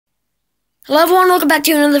Hello everyone, welcome back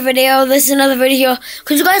to another video. This is another video.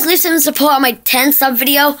 Could you guys leave some support on my 10 sub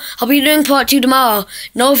video? I'll be doing part 2 tomorrow.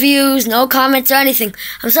 No views, no comments or anything.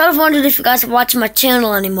 I'm sort of wondering if you guys are watching my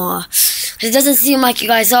channel anymore. It doesn't seem like you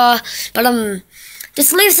guys are. But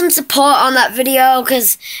just leave some support on that video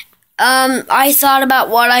because I thought about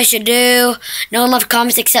what I should do. No one left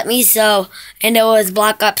comments except me, and it was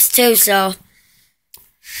Black Ops 2, so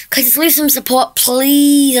just leave some support,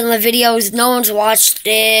 please, on the videos. No one's watched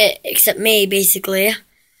it except me, basically.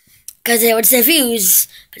 Because it would say views,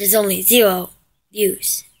 but it's only 0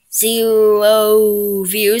 views. 0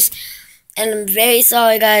 views. And I'm very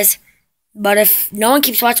sorry, guys. But if no one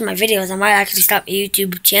keeps watching my videos, I might actually stop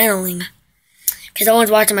YouTube channeling. Because no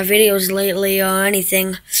one's watching my videos lately or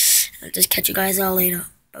anything. I'll just catch you guys all later.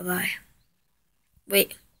 Bye-bye.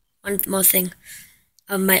 Wait, one more thing.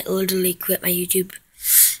 I might literally quit my YouTube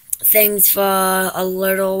things for a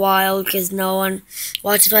little while because no one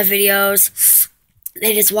watches my videos.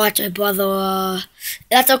 They just watch my brother.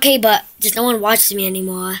 That's okay, but just no one watches me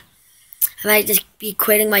anymore. I might just be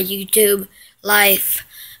quitting my YouTube life.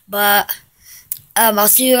 But I'll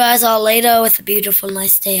see you guys all later with a beautiful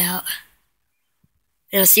nice day out.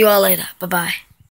 And I'll see you all later. Bye-bye.